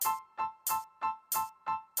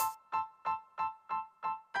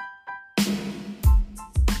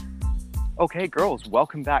Okay, girls,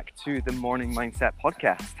 welcome back to the Morning Mindset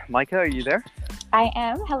Podcast. Micah, are you there? I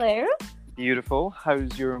am. Hello. Beautiful.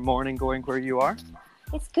 How's your morning going where you are?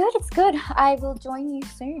 It's good. It's good. I will join you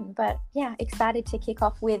soon. But yeah, excited to kick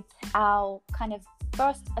off with our kind of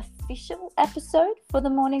first official episode for the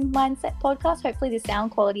Morning Mindset Podcast. Hopefully the sound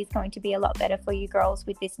quality is going to be a lot better for you girls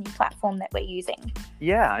with this new platform that we're using.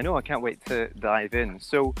 Yeah, I know. I can't wait to dive in.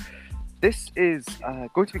 So this is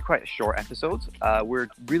going to be quite a short episode. We're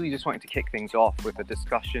really just wanting to kick things off with a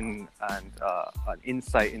discussion and an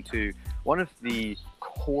insight into one of the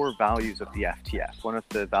core values of the FTF, one of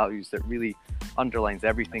the values that really underlines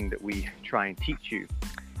everything that we try and teach you.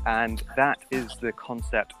 And that is the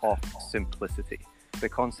concept of simplicity, the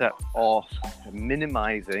concept of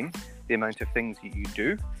minimizing the amount of things that you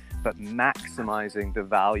do, but maximizing the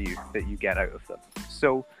value that you get out of them.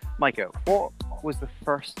 So, Micah, what was the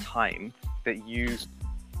first time that you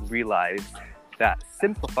realized that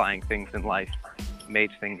simplifying things in life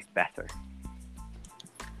made things better?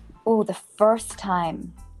 Oh, the first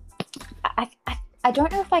time. I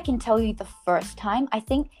don't know if I can tell you the first time. I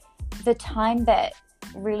think the time that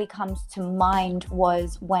really comes to mind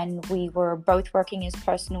was when we were both working as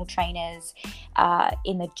personal trainers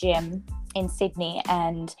in the gym in Sydney,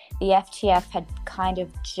 and the FTF had kind of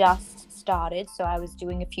just started. So I was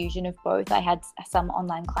doing a fusion of both. I had some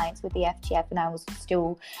online clients with the FTF, and I was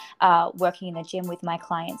still working in the gym with my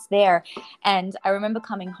clients there. And I remember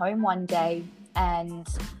coming home one day, and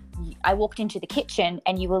I walked into the kitchen,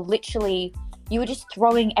 and you were just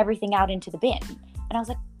throwing everything out into the bin. And I was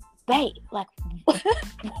like, babe, like,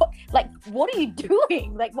 what are you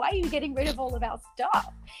doing? Like, why are you getting rid of all of our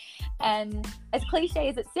stuff? And as cliche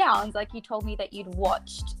as it sounds, like, you told me that you'd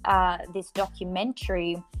watched this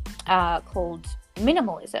documentary called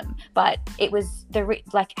Minimalism, but it was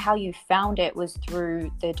how you found it was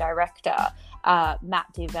through the director, Matt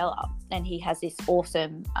D'Avella, and he has this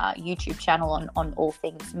awesome YouTube channel on all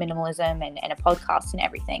things minimalism and a podcast and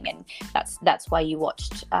everything, and that's why you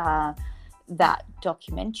watched that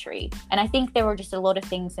documentary. And I think there were just a lot of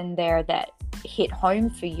things in there that hit home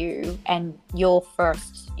for you, and your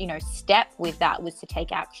first step with that was to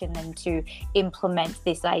take action and to implement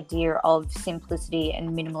this idea of simplicity and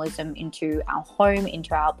minimalism into our home,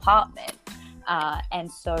 into our apartment,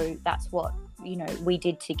 and so that's what we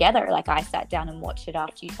did together. Like, I sat down and watched it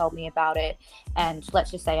after you told me about it, and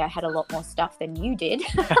let's just say I had a lot more stuff than you did.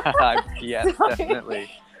 Yes, so,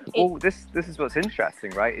 definitely. Well, this is what's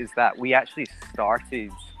interesting, right? Is that we actually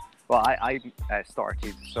started. Well, I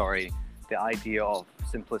started. Sorry, the idea of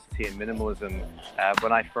simplicity and minimalism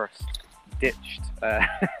when I first ditched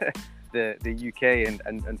the UK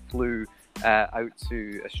and flew out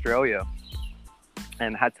to Australia,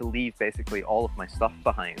 and had to leave basically all of my stuff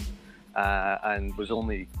behind, and was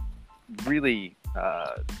only really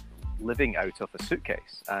living out of a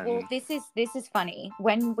suitcase. And well, this is funny.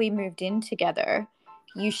 When we moved in together,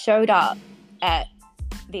 you showed up at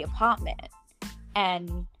the apartment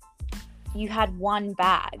and you had one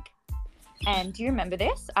bag. And do you remember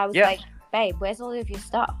this? I was like, babe, where's all of your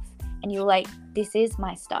stuff? And you were like, this is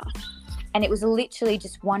my stuff. And it was literally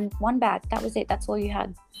just one bag. That was it. That's all you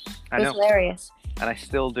had. It was hilarious. And I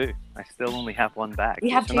still do. I still only have one bag. We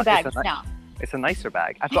have two bags now. It's a nicer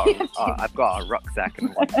bag. I've got a rucksack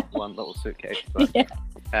and one little suitcase. But,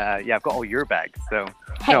 I've got all your bags. So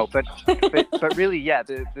no, but really, yeah.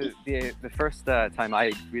 The first time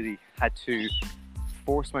I really had to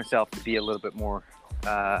force myself to be a little bit more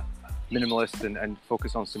minimalist and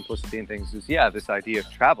focus on simplicity and things is this idea of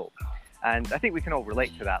travel. And I think we can all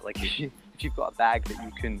relate to that. Like, if you've got a bag that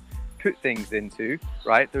you can put things into,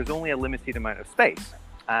 right? There's only a limited amount of space,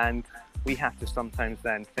 and we have to sometimes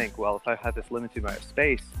then think, well, if I have this limited amount of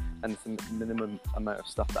space and some minimum amount of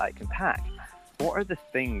stuff that I can pack, what are the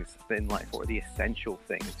things in life? What are the essential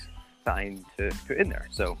things that I need to put in there?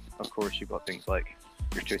 So, of course, you've got things like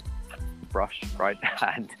your toothbrush, right?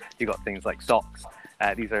 And you've got things like socks.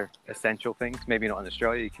 These are essential things. Maybe not in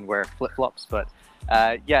Australia, you can wear flip-flops, but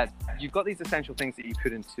you've got these essential things that you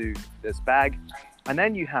put into this bag. And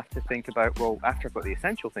then you have to think about, well, after I've got the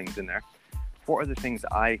essential things in there, what are the things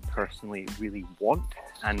that I personally really want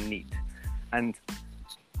and need? And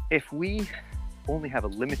if we only have a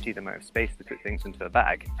limited amount of space to put things into a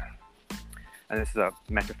bag, and this is a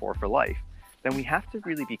metaphor for life, then we have to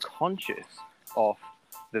really be conscious of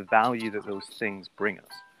the value that those things bring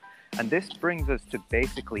us. And this brings us to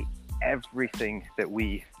basically everything that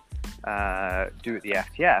we do at the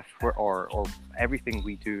FTF, or everything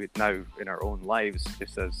we do now in our own lives,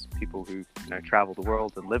 just as people who travel the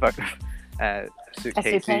world and live out of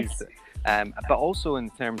suitcases, but also in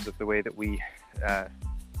terms of the way that we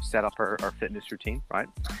set up our fitness routine, right?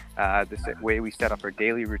 The way we set up our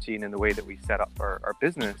daily routine and the way that we set up our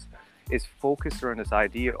business is focused around this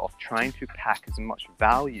idea of trying to pack as much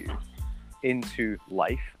value into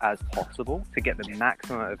life as possible to get the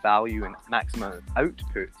maximum amount of value and maximum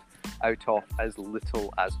output out of as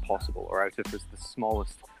little as possible, or out of the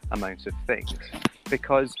smallest amount of things.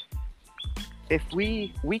 Because if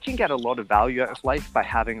we can get a lot of value out of life by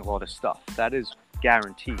having a lot of stuff, that is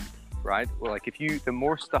guaranteed, right? Well, like the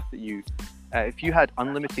more stuff that if you had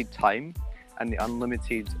unlimited time and the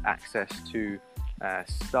unlimited access to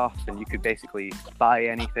stuff, and you could basically buy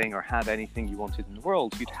anything or have anything you wanted in the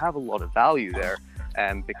world, you'd have a lot of value there,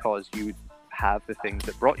 because you would have the things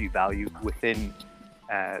that brought you value within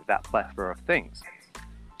that plethora of things.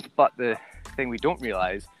 But the thing we don't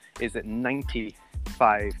realize is that 99%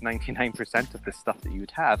 of the stuff that you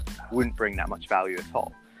would have wouldn't bring that much value at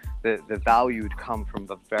all. The value would come from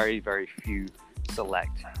the very, very few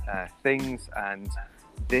select things, and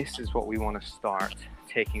this is what we want to start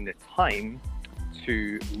taking the time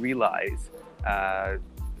to realize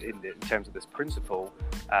in terms of this principle,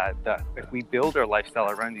 that if we build our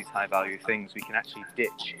lifestyle around these high value things, we can actually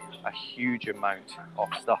ditch a huge amount of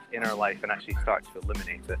stuff in our life and actually start to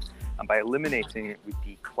eliminate it. And by eliminating it, we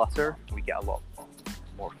declutter, we get a lot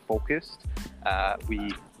more focused,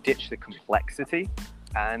 we ditch the complexity,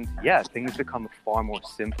 and things become far more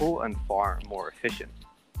simple and far more efficient.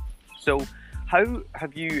 So how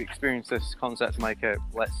have you experienced this concept, Micah,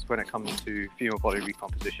 when it comes to female body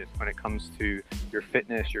recomposition, when it comes to your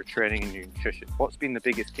fitness, your training, and your nutrition? What's been the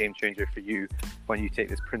biggest game changer for you when you take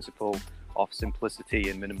this principle of simplicity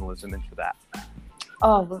and minimalism into that?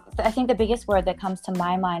 Oh, I think the biggest word that comes to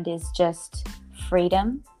my mind is just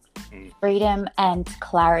freedom. Freedom and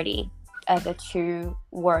clarity are the two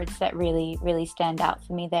words that really, really stand out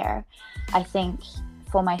for me there. I think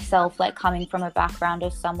for myself, like coming from a background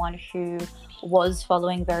of someone who was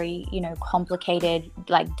following very, complicated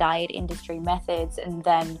like diet industry methods, and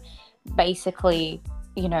then basically,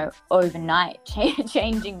 overnight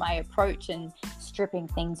changing my approach and stripping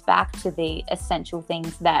things back to the essential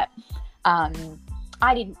things that I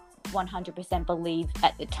didn't 100% believe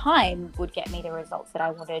at the time would get me the results that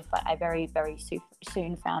I wanted, but I very, very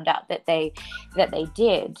soon found out that they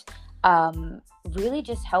did. Really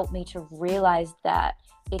just helped me to realize that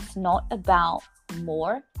it's not about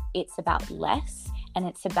more, it's about less, and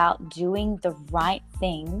it's about doing the right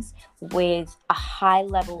things with a high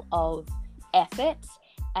level of effort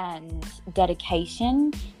and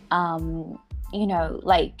dedication. I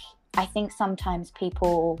think sometimes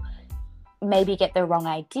people maybe get the wrong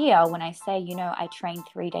idea when I say, I train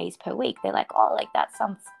 3 days per week. They're like, oh, like that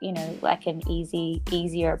sounds, like an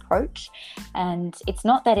easier approach. And it's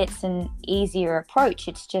not that it's an easier approach.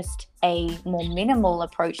 It's just a more minimal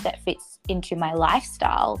approach that fits into my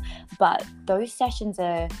lifestyle. But those sessions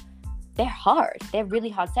they're hard. They're really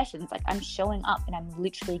hard sessions. Like I'm showing up and I'm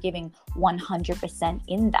literally giving 100%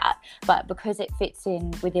 in that. But because it fits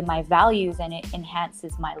in within my values and it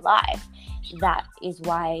enhances my life, that is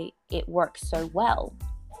why it works so well.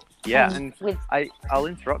 Yeah, and I'll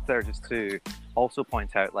interrupt there just to also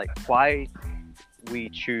point out like why we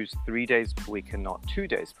choose 3 days per week and not 2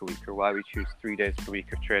 days per week, or why we choose 3 days per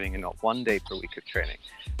week of training and not 1 day per week of training.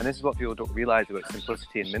 And this is what people don't realize about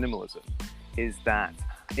simplicity and minimalism, is that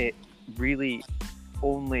it really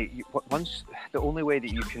the only way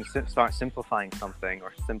that you can start simplifying something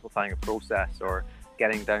or simplifying a process or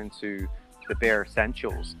getting down to the bare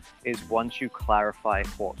essentials is once you clarify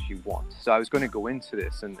what you want. So I was going to go into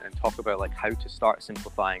this and talk about like how to start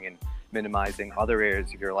simplifying and minimizing other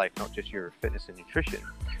areas of your life, not just your fitness and nutrition.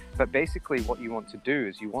 But basically what you want to do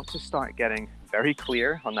is you want to start getting very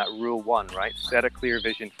clear on that rule 1, right? Set a clear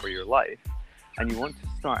vision for your life. And you want to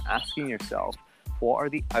start asking yourself, what are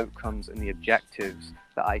the outcomes and the objectives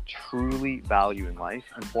that I truly value in life,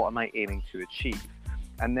 and what am I aiming to achieve?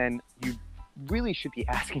 And then you really should be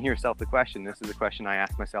asking yourself the question, this is a question I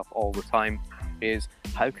ask myself all the time, is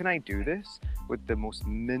how can I do this with the most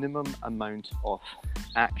minimum amount of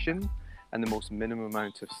action and the most minimum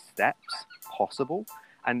amount of steps possible?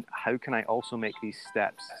 And how can I also make these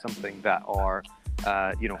steps something that are,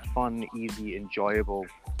 fun, easy, enjoyable,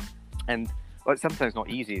 and well, sometimes not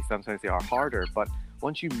easy, sometimes they are harder, but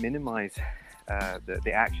once you minimize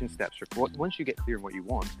the action steps, once you get clear on what you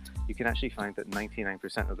want, you can actually find that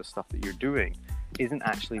 99% of the stuff that you're doing isn't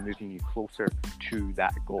actually moving you closer to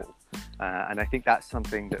that goal. And I think that's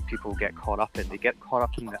something that people get caught up in. They get caught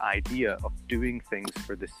up in the idea of doing things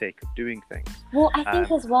for the sake of doing things. Well, I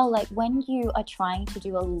think as well, like when you are trying to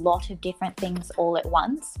do a lot of different things all at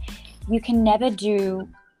once, you can never do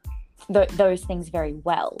those things very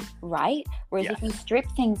well, right? Whereas if you strip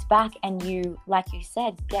things back and you, like you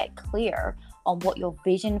said, get clear on what your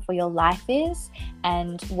vision for your life is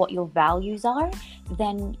and what your values are,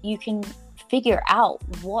 then you can figure out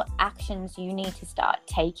what actions you need to start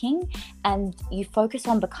taking, and you focus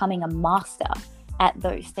on becoming a master at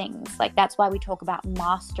those things. Like, that's why we talk about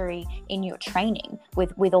mastery in your training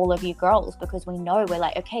with all of you girls, because we know, we're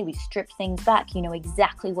like, okay, we stripped things back, you know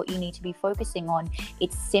exactly what you need to be focusing on.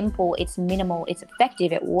 It's simple, it's minimal, it's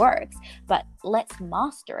effective, it works, but let's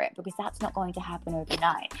master it, because that's not going to happen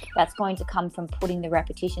overnight. That's going to come from putting the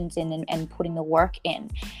repetitions in and putting the work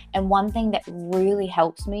in. And one thing that really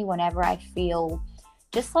helps me whenever I feel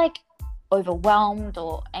just like overwhelmed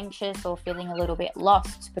or anxious or feeling a little bit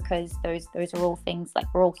lost, because those are all things, like,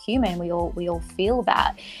 we're all human, we all feel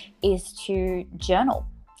that, is to journal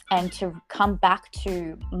and to come back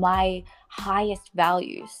to my highest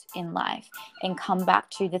values in life and come back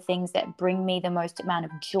to the things that bring me the most amount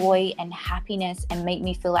of joy and happiness and make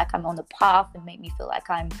me feel like I'm on the path and make me feel like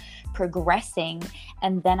I'm progressing.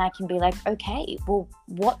 And then I can be like, okay, well,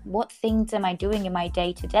 what things am I doing in my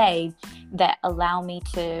day to day that allow me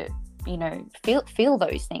to, you know, feel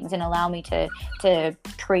those things and allow me to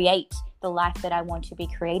create the life that I want to be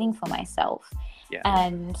creating for myself.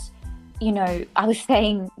 And, you know, I was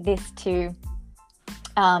saying this to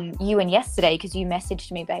you and yesterday, because you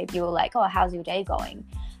messaged me, babe. You were like, oh, how's your day going?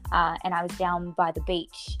 And I was down by the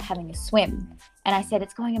beach having a swim, and I said,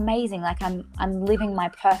 it's going amazing. Like, I'm living my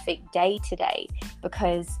perfect day today,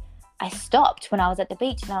 because I stopped when I was at the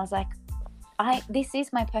beach and I was like, this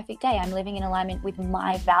is my perfect day. I'm living in alignment with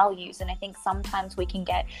my values. And I think sometimes we can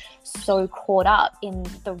get so caught up in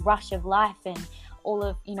the rush of life and all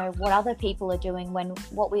of, you know, what other people are doing, when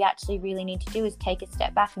what we actually really need to do is take a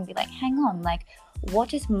step back and be like, hang on, like, what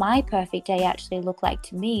does my perfect day actually look like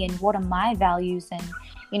to me, and what are my values? And,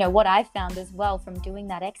 you know, what I've found as well from doing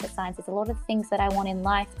that exercise is a lot of things that I want in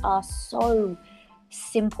life are so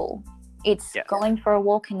simple. It's going for a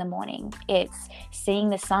walk in the morning. It's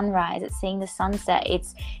seeing the sunrise. It's seeing the sunset.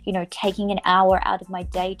 It's, you know, taking an hour out of my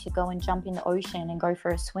day to go and jump in the ocean and go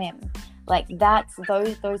for a swim. Like, those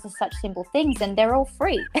are such simple things, and they're all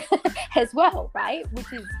free as well, right?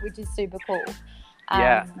 Which is super cool.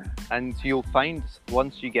 And you'll find,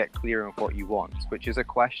 once you get clear on what you want, which is a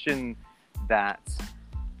question that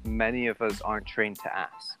many of us aren't trained to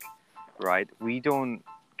ask, right? We don't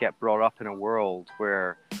get brought up in a world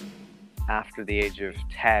where after the age of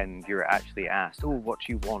 10, you're actually asked, oh, what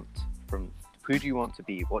do you want from, who do you want to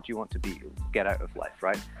be? What do you want to be, get out of life,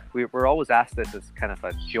 right? We're always asked this as kind of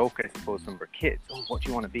a joke, I suppose, when we're kids. Oh, what do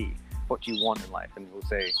you want to be? What do you want in life? And we'll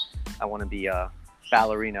say, I want to be a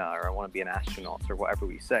ballerina, or I want to be an astronaut, or whatever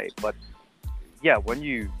we say. But yeah, when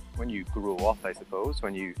you grow up, I suppose,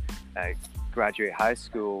 when you graduate high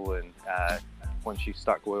school, and once you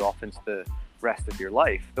start going off into the rest of your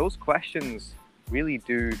life, those questions really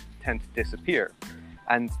do tend to disappear.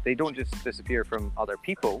 And they don't just disappear from other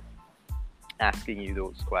people asking you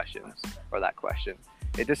those questions or that question.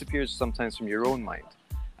 It disappears sometimes from your own mind.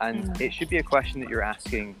 And it should be a question that you're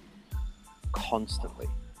asking constantly,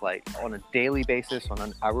 like on a daily basis, on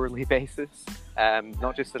an hourly basis,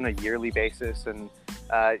 not just on a yearly basis. And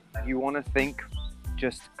you want to think,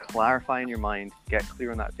 just clarify in your mind, get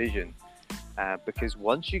clear on that vision. Because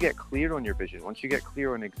once you get clear on your vision, once you get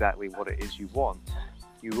clear on exactly what it is you want,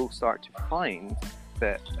 you will start to find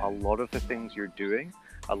that a lot of the things you're doing,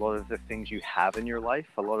 a lot of the things you have in your life,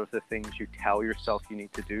 a lot of the things you tell yourself you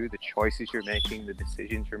need to do, the choices you're making, the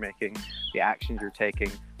decisions you're making, the actions you're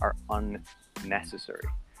taking are unnecessary.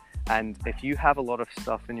 And if you have a lot of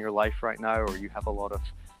stuff in your life right now, or you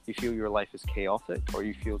feel your life is chaotic, or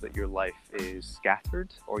you feel that your life is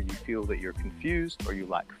scattered, or you feel that you're confused, or you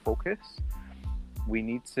lack focus, we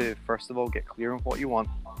need to, first of all, get clear on what you want,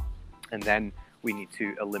 and then we need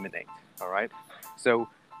to eliminate. All right. So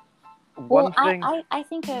I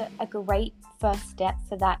think a great first step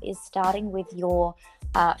for that is starting with your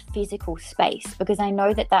physical space, because I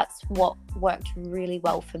know that that's what worked really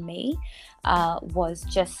well for me, was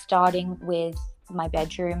just starting with my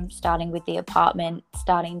bedroom, starting with the apartment,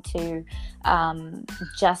 starting to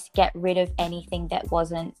just get rid of anything that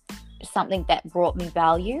wasn't something that brought me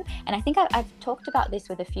value. And I think I've talked about this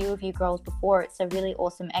with a few of you girls before. It's a really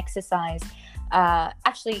awesome exercise.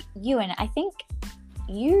 Actually, I think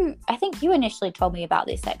you initially told me about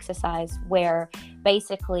this exercise, where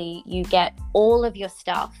basically you get all of your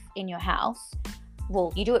stuff in your house.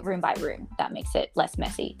 Well, you do it room by room. That makes it less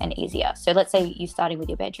messy and easier. So let's say you're starting with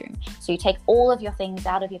your bedroom. So you take all of your things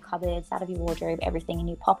out of your cupboards, out of your wardrobe, everything, and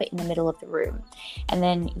you pop it in the middle of the room. And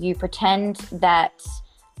then you pretend that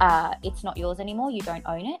it's not yours anymore. You don't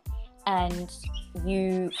own it. and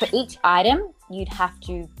for each item, you'd have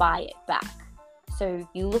to buy it back. So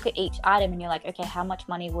you look at each item and you're like, okay, how much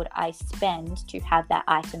money would I spend to have that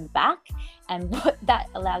item back? And what that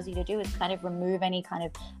allows you to do is kind of remove any kind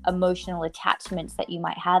of emotional attachments that you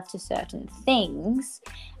might have to certain things.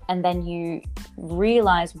 And then you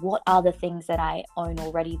realize, what are the things that I own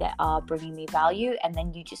already that are bringing me value? And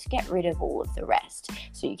then you just get rid of all of the rest.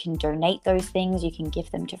 So you can donate those things, you can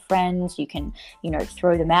give them to friends, you can,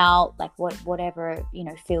 throw them out, like whatever,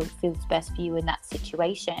 feels best for you in that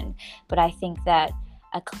situation. But I think that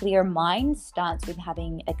a clear mind starts with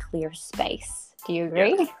having a clear space. Do you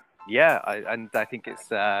agree? Yeah, I think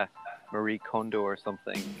it's Marie Kondo or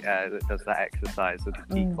something that does that exercise, the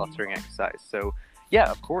decluttering exercise. So yeah,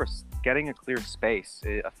 of course, getting a clear space,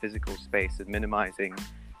 a physical space, and minimizing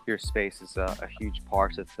your space is a huge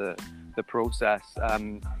part of the process.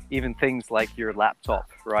 Even things like your laptop,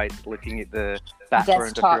 right? Looking at the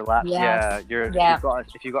background of your laptop. Yes.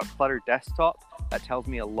 If you've got a cluttered desktop, that tells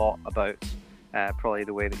me a lot about probably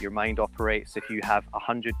the way that your mind operates. If you have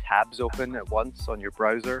 100 tabs open at once on your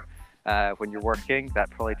browser when you're working, that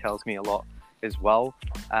probably tells me a lot as well.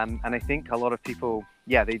 And I think a lot of people,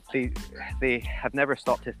 they have never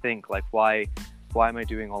stopped to think, like, why am I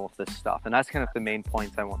doing all of this stuff? And that's kind of the main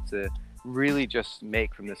point I want to really just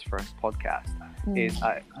make from this first podcast is,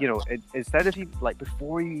 instead of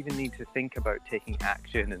before you even need to think about taking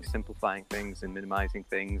action and simplifying things and minimizing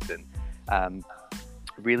things and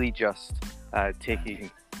really just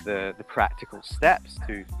taking the practical steps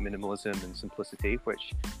to minimalism and simplicity,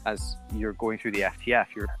 which as you're going through the FTF,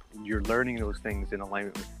 you're learning those things in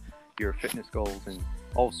alignment with your fitness goals and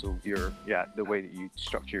also the way that you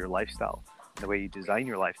structure your lifestyle, the way you design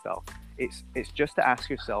your lifestyle. It's just to ask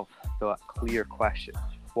yourself the clear question: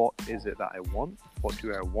 what is it that I want? What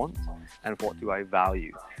do I want? And what do I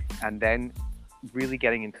value? And then really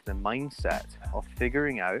getting into the mindset of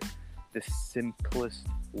figuring out the simplest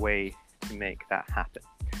way to make that happen.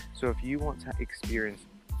 So if you want to experience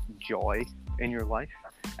joy in your life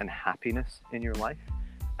and happiness in your life,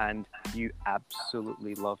 and you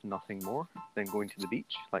absolutely love nothing more than going to the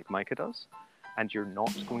beach like Micah does, and you're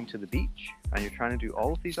not going to the beach, and you're trying to do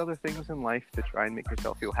all of these other things in life to try and make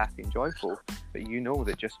yourself feel happy and joyful, but you know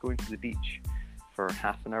that just going to the beach for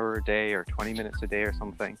half an hour a day or 20 minutes a day or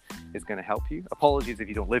something is going to help you. Apologies if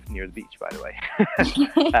you don't live near the beach, by the way.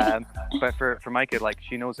 But for Micah,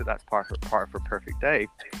 she knows that that's part of her perfect day.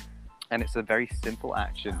 And it's a very simple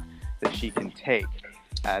action that she can take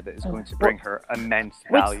that is going to bring her immense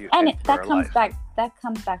value into her life. That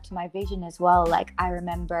comes back to my vision as well. Like, I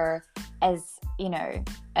remember as,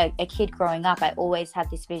 a kid growing up, I always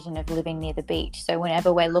had this vision of living near the beach. So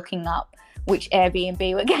whenever we're looking up which Airbnb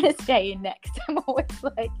we're going to stay in next, I'm always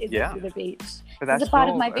like, is it to the beach? It's a part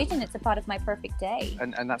of my vision. It's a part of my perfect day.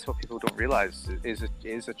 And that's what people don't realize is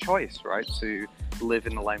a choice, right? To live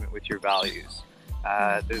in alignment with your values.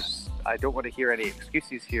 I don't want to hear any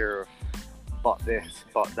excuses here, but this,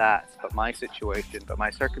 but that, but my situation, but my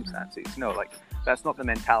circumstances. No, that's not the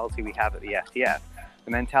mentality we have at the FTF.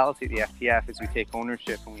 The mentality at the FTF is we take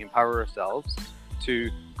ownership and we empower ourselves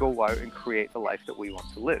to go out and create the life that we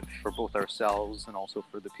want to live for both ourselves and also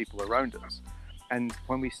for the people around us. And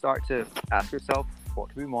when we start to ask ourselves,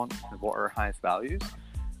 what do we want and what are our highest values,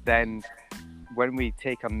 then when we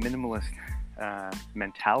take a minimalist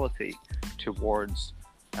mentality towards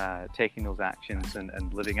taking those actions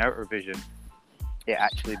and living out our vision, it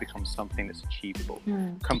actually becomes something that's achievable.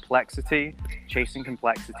 Complexity, chasing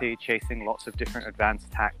lots of different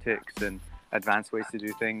advanced tactics and advanced ways to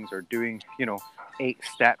do things, or doing 8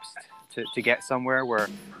 steps to get somewhere where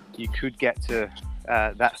you could get to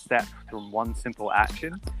that step from one simple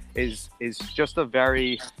action is just a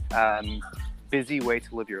very busy way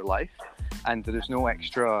to live your life, and there's no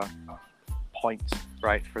extra points,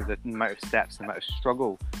 right, for the amount of steps, the amount of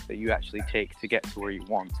struggle that you actually take to get to where you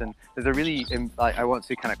want. And there's a really I want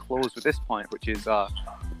to kind of close with this point, which is a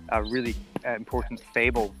really important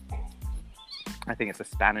fable. I think it's a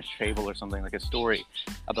Spanish fable or something, like a story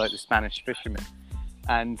about the Spanish fisherman.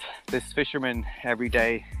 And this fisherman, every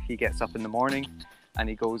day he gets up in the morning and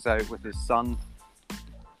he goes out with his son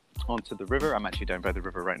onto the river. I'm actually down by the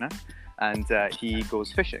river right now. And he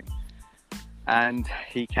goes fishing. And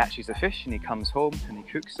he catches a fish and he comes home and he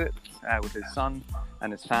cooks it with his son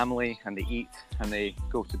and his family, and they eat and they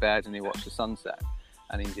go to bed and they watch the sunset.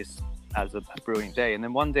 And he just has a brilliant day. And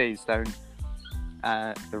then one day he's down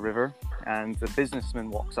the river, and the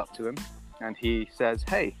businessman walks up to him and he says,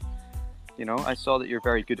 "Hey, I saw that you're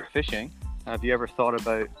very good at fishing. Have you ever thought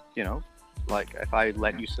about, if I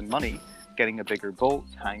lent you some money, getting a bigger boat,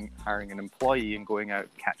 hiring an employee and going out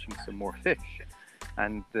catching some more fish?"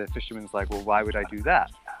 And the fisherman's like, well, why would I do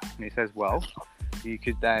that? And he says, well, you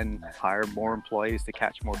could then hire more employees to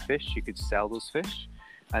catch more fish. You could sell those fish,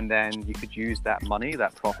 and then you could use that money,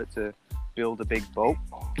 that profit, to build a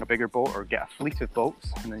bigger boat, or get a fleet of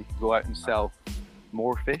boats, and then you can go out and sell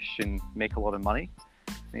more fish and make a lot of money.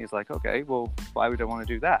 And he's like, okay, well, why would I want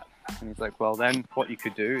to do that? And he's like, well, then what you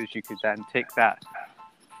could do is you could then take that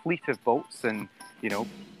fleet of boats and, you know,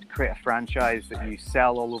 create a franchise that you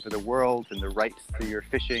sell all over the world, and the rights to your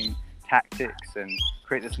fishing tactics, and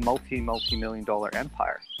create this multi-million dollar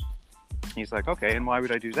empire. And he's like, okay, and why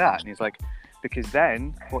would I do that? And he's like, because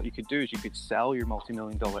then what you could do is you could sell your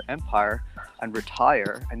multi-million dollar empire and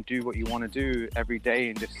retire and do what you want to do every day,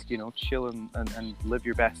 and just, you know, chill and live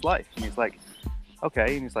your best life. And he's like,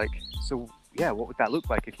 okay. And he's like, so yeah, what would that look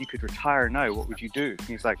like? If you could retire now, what would you do? And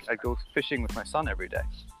he's like, I'd go fishing with my son every day.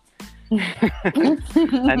 And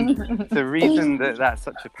the reason that that's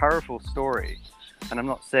such a powerful story, and I'm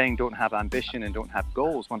not saying don't have ambition and don't have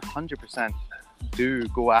goals, 100% do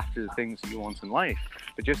go after the things that you want in life,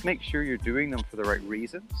 but just make sure you're doing them for the right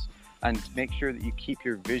reasons, and make sure that you keep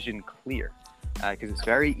your vision clear, because it's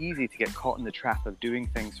very easy to get caught in the trap of doing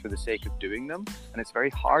things for the sake of doing them, and it's very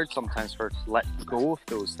hard sometimes for us to let go of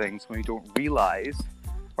those things when we don't realize,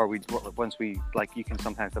 or once we, like, you can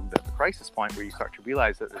sometimes have a bit of a crisis point where you start to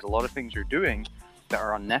realize that there's a lot of things you're doing that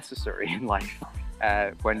are unnecessary in life,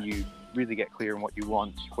 when you really get clear on what you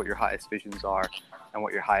want, what your highest visions are, and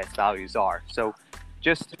what your highest values are. So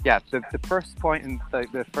just, yeah, the first point in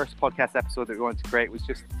the first podcast episode that we wanted to create was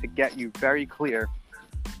just to get you very clear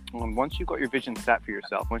on, once you've got your vision set for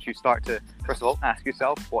yourself, once you start to, first of all, ask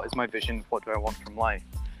yourself, what is my vision? What do I want from life?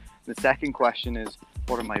 The second question is,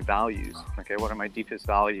 what are my values? Okay, what are my deepest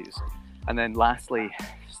values? And then lastly,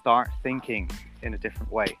 start thinking in a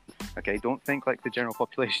different way. Okay, don't think like the general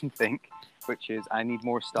population think, which is, I need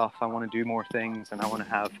more stuff, I want to do more things, and I want to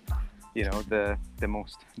have, you know, the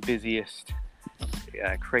most busiest,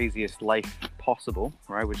 craziest life possible,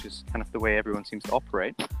 right? Which is kind of the way everyone seems to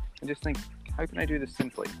operate. And just think, how can I do this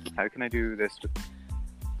simply? How can I do this with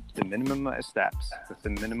the minimum amount of steps, with the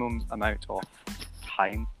minimum amount of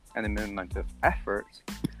time, and the minimum amount of effort?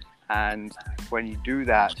 And when you do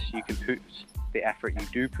that, you can put the effort you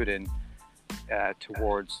do put in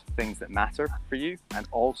towards things that matter for you, and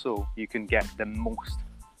also you can get the most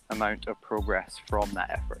amount of progress from that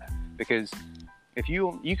effort. Because if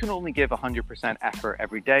you can only give 100% effort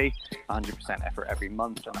every day, 100% effort every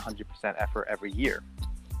month, and 100% effort every year.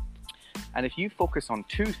 And if you focus on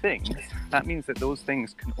two things, that means that those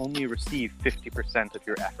things can only receive 50% of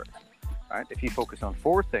your effort. Right? If you focus on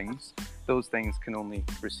 4 things, those things can only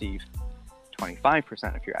receive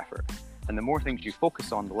 25% of your effort. And the more things you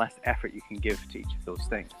focus on, the less effort you can give to each of those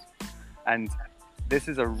things. And this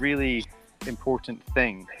is a really important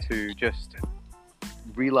thing to just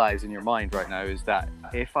realize in your mind right now, is that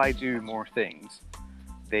if I do more things,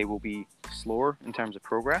 they will be slower in terms of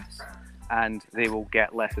progress, and they will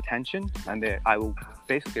get less attention, and I will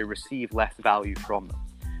basically receive less value from them.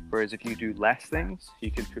 Whereas if you do less things,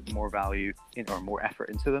 you can put more value in, or more effort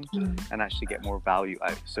into them, and actually get more value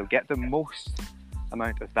out. So get the most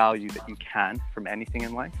amount of value that you can from anything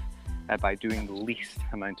in life by doing the least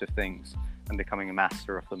amount of things and becoming a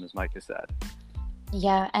master of them, as Mike has said.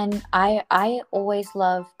 Yeah, and I always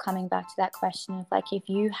love coming back to that question of, like, if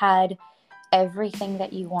you had everything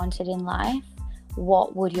that you wanted in life,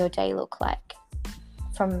 what would your day look like?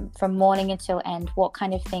 From morning until end,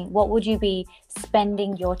 what would you be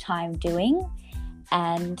spending your time doing?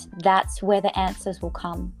 And that's where the answers will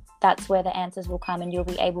come. And you'll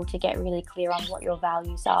be able to get really clear on what your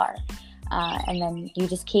values are. And then you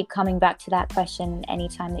just keep coming back to that question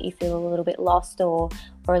anytime that you feel a little bit lost or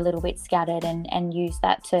a little bit scattered, and use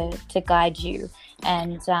that to guide you.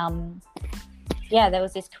 And there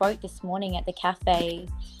was this quote this morning at the cafe,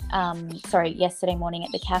 yesterday morning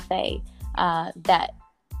at the cafe, that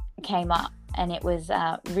came up, and it was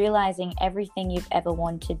realizing everything you've ever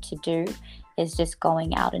wanted to do is just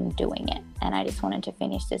going out and doing it. And I just wanted to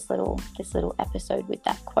finish this little episode with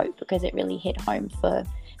that quote, because it really hit home for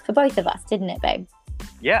both of us, didn't it, babe?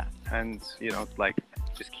 Yeah, and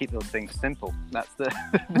just keep those things simple. That's the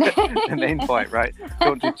the main point, right?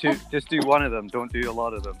 Don't do two, just do one of them. Don't do a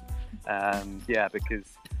lot of them. Because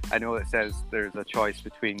I know it says there's a choice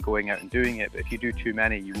between going out and doing it, but if you do too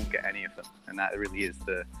many, you won't get any of them. And that really is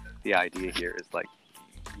the idea here, is like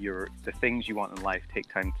the things you want in life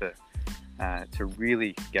take time to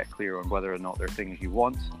really get clear on whether or not they're things you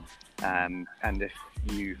want. And if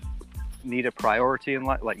you need a priority in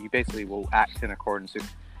life, like, you basically will act in accordance with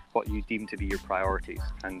what you deem to be your priorities.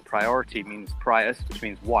 And priority means prius, which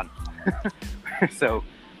means one. So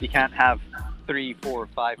you can't have 3, 4,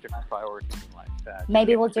 5 different priorities in life.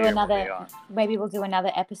 Maybe we'll do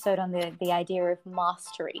another episode on the idea of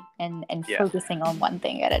mastery and focusing on one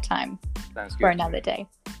thing at a time. Sounds good. For another day.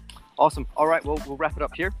 Awesome. All right, well, we'll wrap it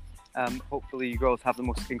up here. Hopefully you girls have the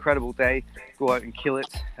most incredible day. Go out and kill it.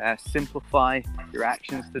 Simplify your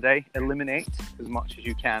actions today. Eliminate as much as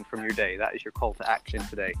you can from your day. That is your call to action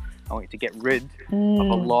today. I want you to get rid of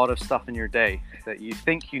a lot of stuff in your day that you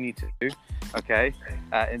think you need to do. Okay.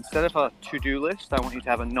 Instead of a to-do list, I want you to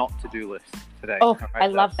have a not to-do list today. Oh, right? I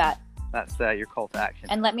love that. That's your call to action.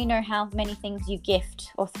 And let me know how many things you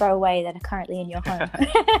gift or throw away that are currently in your home.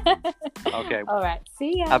 Okay. All right.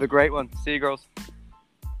 See ya. Have a great one. See you, girls.